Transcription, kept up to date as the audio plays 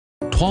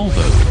12V,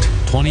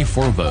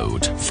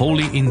 24V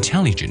fully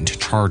intelligent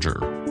charger.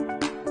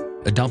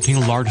 Adopting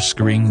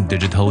large-screen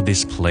digital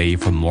display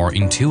for more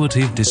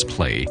intuitive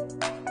display,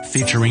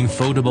 featuring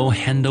foldable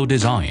handle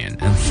design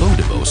and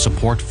foldable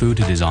support foot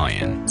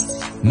design.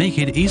 Make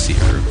it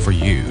easier for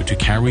you to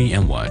carry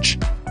and watch.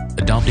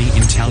 Adopting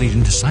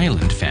intelligent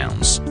silent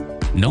fans.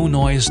 No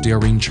noise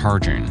during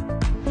charging.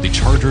 The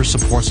charger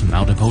supports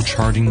multiple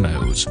charging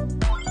modes.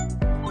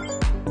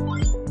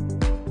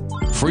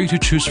 Free to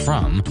choose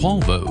from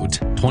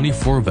 12V,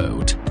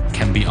 24V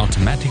can be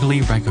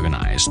automatically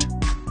recognized.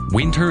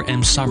 Winter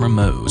and summer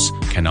modes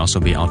can also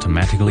be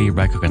automatically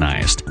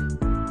recognized.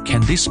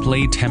 Can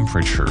display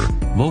temperature,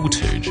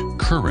 voltage,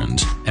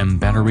 current, and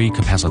battery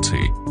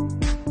capacity.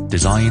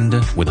 Designed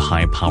with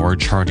high-power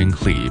charging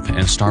clip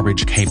and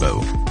storage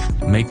cable,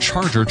 make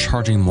charger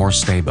charging more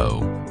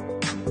stable.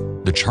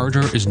 The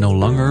charger is no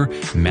longer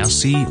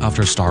messy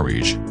after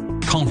storage,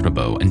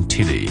 comfortable and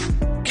tiddy.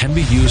 Can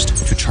be used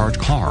to charge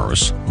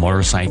cars,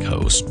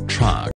 motorcycles, trucks.